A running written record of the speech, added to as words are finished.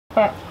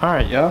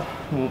Alright, y'all.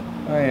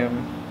 I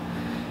am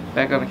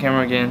back on the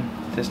camera again.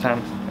 This time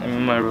I'm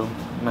in my room,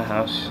 my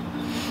house.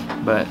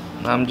 But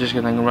I'm just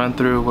gonna run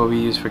through what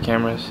we use for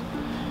cameras.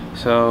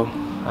 So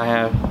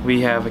we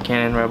have a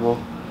Canon Rebel.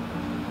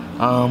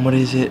 What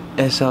is it?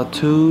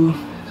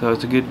 SL2. So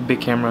it's a good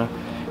big camera.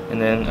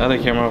 And then other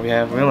camera we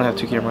only have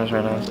two cameras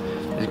right now.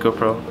 It's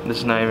GoPro. This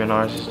is not even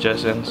ours, it's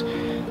Justin's.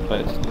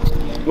 But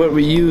what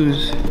we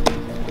use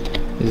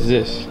is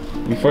this.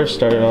 We first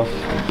started off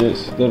with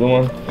this little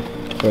one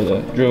for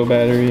the drill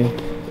battery,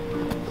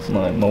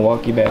 my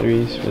Milwaukee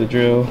batteries for the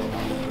drill,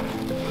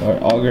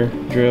 our Auger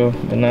drill,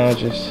 but now it's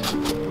just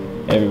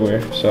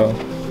everywhere.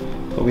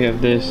 But we have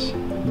this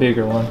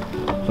bigger one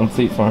from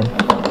Fleet Farm,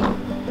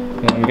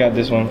 and we got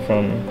this one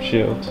from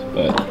Shields.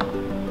 But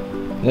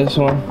this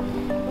one,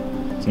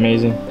 it's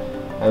amazing.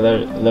 I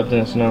left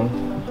in the snow.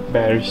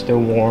 Battery's still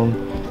warm,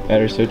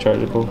 battery's still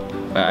chargeable.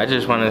 But I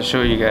just wanted to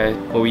show you guys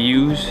what we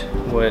use,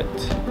 what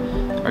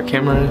our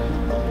cameras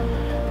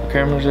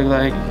look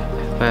like.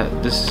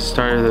 But this is the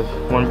start of the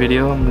one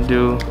video I'm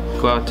gonna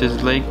go out to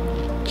the lake.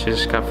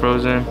 Just got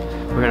frozen.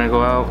 We're gonna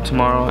go out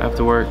tomorrow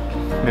after work,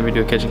 maybe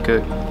do a catch and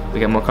cook. We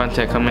got more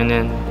content coming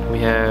in. We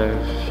have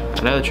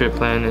another trip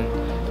planning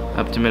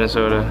up to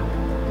Minnesota.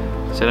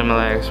 Sit and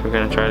relax. We're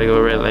gonna try to go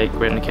Red Lake,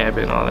 rent a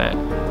cabin, and all that.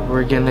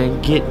 We're gonna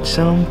get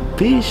some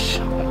fish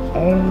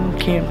on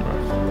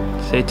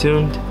camera. Stay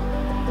tuned.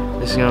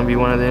 This is gonna be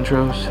one of the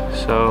intros.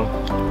 So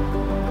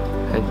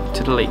head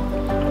to the lake.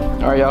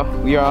 Alright, y'all,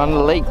 we are on the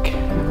lake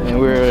and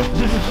we're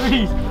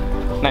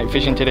night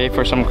fishing today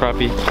for some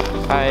crappie.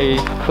 I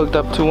hooked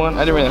up to one.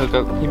 I didn't really hook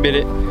up, he bit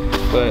it,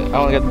 but I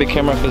only got the big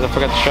camera because I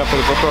forgot to strap for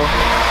the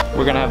GoPro.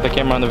 We're gonna have the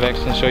camera on the Vex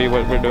and show you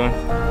what we're doing.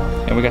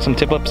 And we got some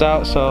tip ups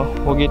out, so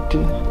we'll get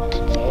to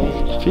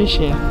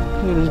fishing. Look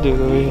at this dude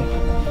over here.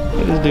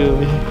 Look at this dude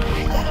over here.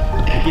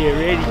 Get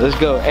ready. Let's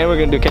go. And we're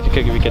gonna do catch and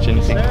cook if we catch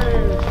anything.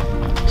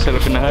 Set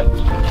up in the hut.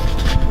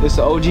 This is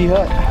the OG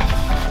hut.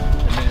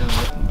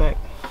 Back.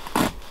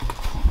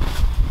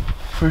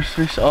 First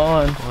fish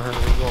on.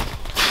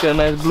 Got a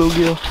nice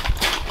bluegill.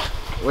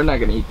 We're not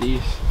gonna eat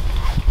these.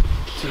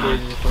 Too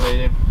lazy to fillet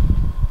them.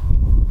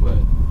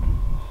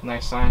 But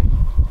nice sign.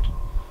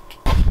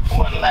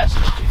 One last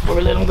look before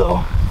we let them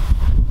go.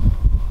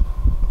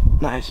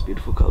 Nice,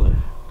 beautiful color.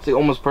 It's like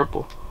almost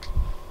purple.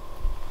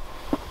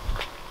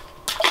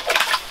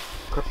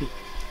 Crappie.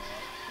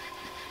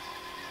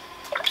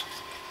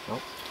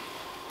 Nope.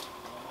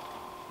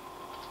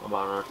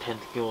 About our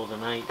 10th kill of the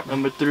night.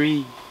 Number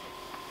 3.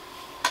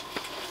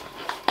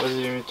 I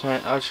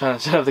was trying to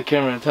set up the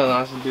camera and tell him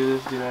I was gonna do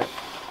this, do that.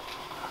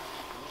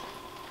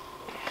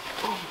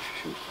 Oh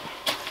shoot.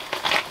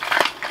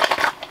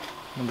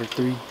 Number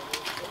 3.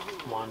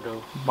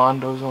 Mondo.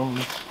 Mondo's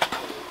only.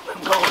 Let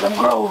him go, let him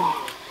grow.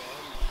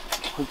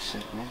 Hoyt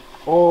sick, man.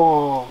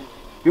 Oh.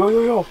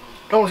 Yo.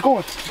 No, it's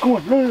going.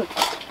 Look.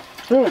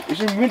 Look, it's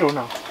in the middle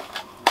now.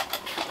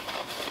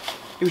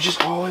 It was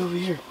just all the way over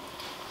here.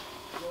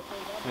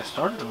 I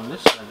started on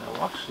this side, I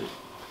watched it.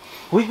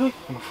 Wait. Number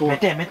 4.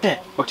 Met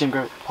that. Watch him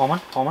grab it. Hold on.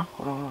 Hold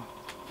on.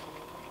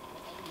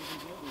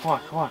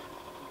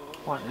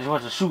 Watch. Just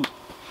watch the shoot.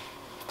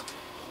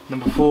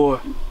 Number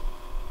 4.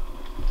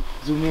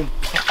 Zoom in.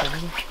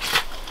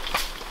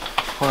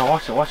 Hold on,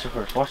 watch it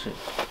first, watch it.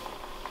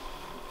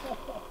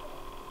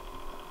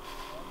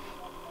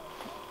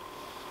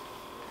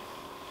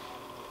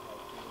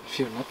 I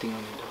feel nothing on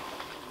it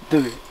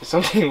though. Dude,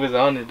 something was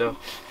on it though.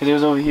 Cause it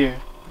was over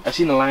here. I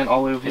seen the line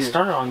all the way over here. It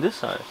started on this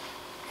side.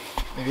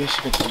 Maybe I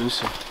should get the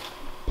looser.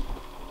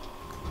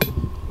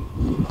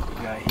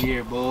 We got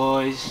here,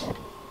 boys.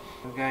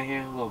 We got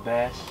here a little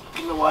bass.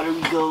 In the water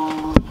we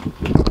go.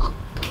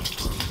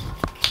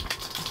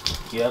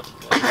 Yep.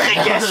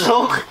 I guess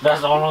so.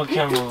 That's all on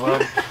camera,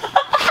 bud.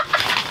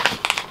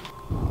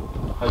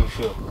 How you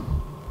feel?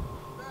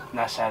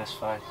 Not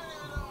satisfied.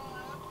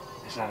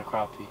 It's not a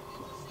crappie.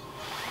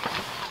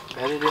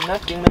 Better than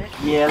nothing, man.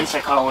 Yeah, at least I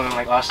caught one in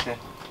like Austin.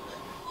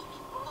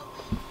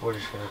 We're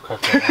just gonna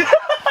cut that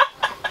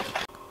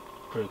out.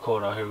 Pretty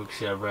cold out here, we can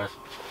see our breath.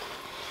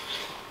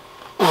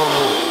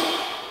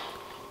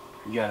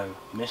 You got a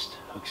missed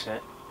hook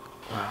set.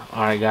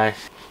 Alright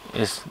guys,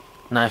 it's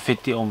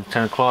 9:50, almost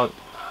 10 o'clock.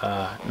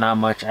 Not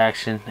much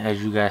action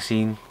as you guys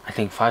seen. I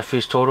think 5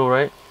 fish total,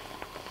 right?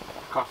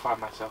 I caught 5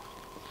 myself.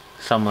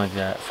 Something like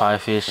that.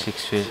 5 fish,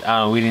 6 fish. I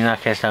don't know, we did not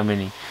catch that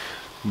many.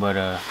 But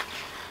I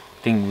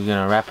think we're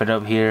gonna wrap it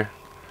up here.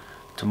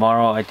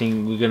 Tomorrow I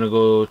think we're gonna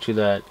go to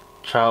that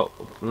trout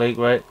lake,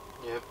 right?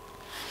 Yep.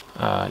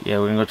 Yeah,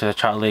 we're gonna go to the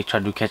trout lake, try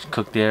to do catch and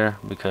cook there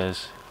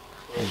because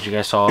as you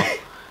guys saw,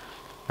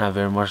 not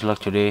very much luck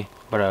today.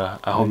 But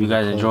I hope you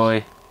guys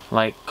enjoy.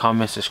 Like,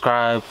 comment,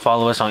 subscribe,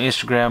 follow us on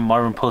Instagram.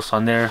 Marvin posts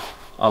on there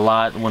a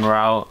lot when we're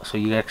out, so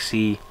you guys can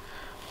see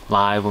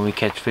live when we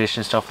catch fish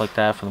and stuff like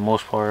that for the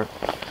most part.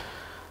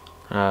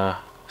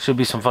 Should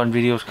be some fun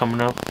videos coming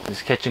up.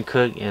 It's catch and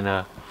cook, and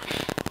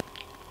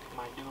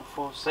might do a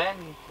full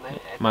send.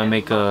 Might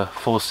make a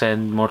full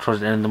send more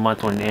towards the end of the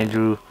month when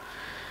Andrew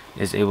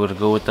is able to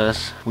go with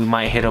us. We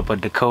might hit up a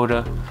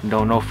Dakota,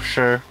 don't know for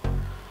sure.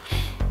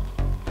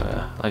 But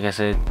like I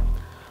said,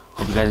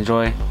 hope you guys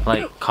enjoy.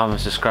 Like,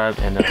 comment, subscribe,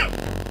 and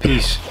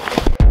peace.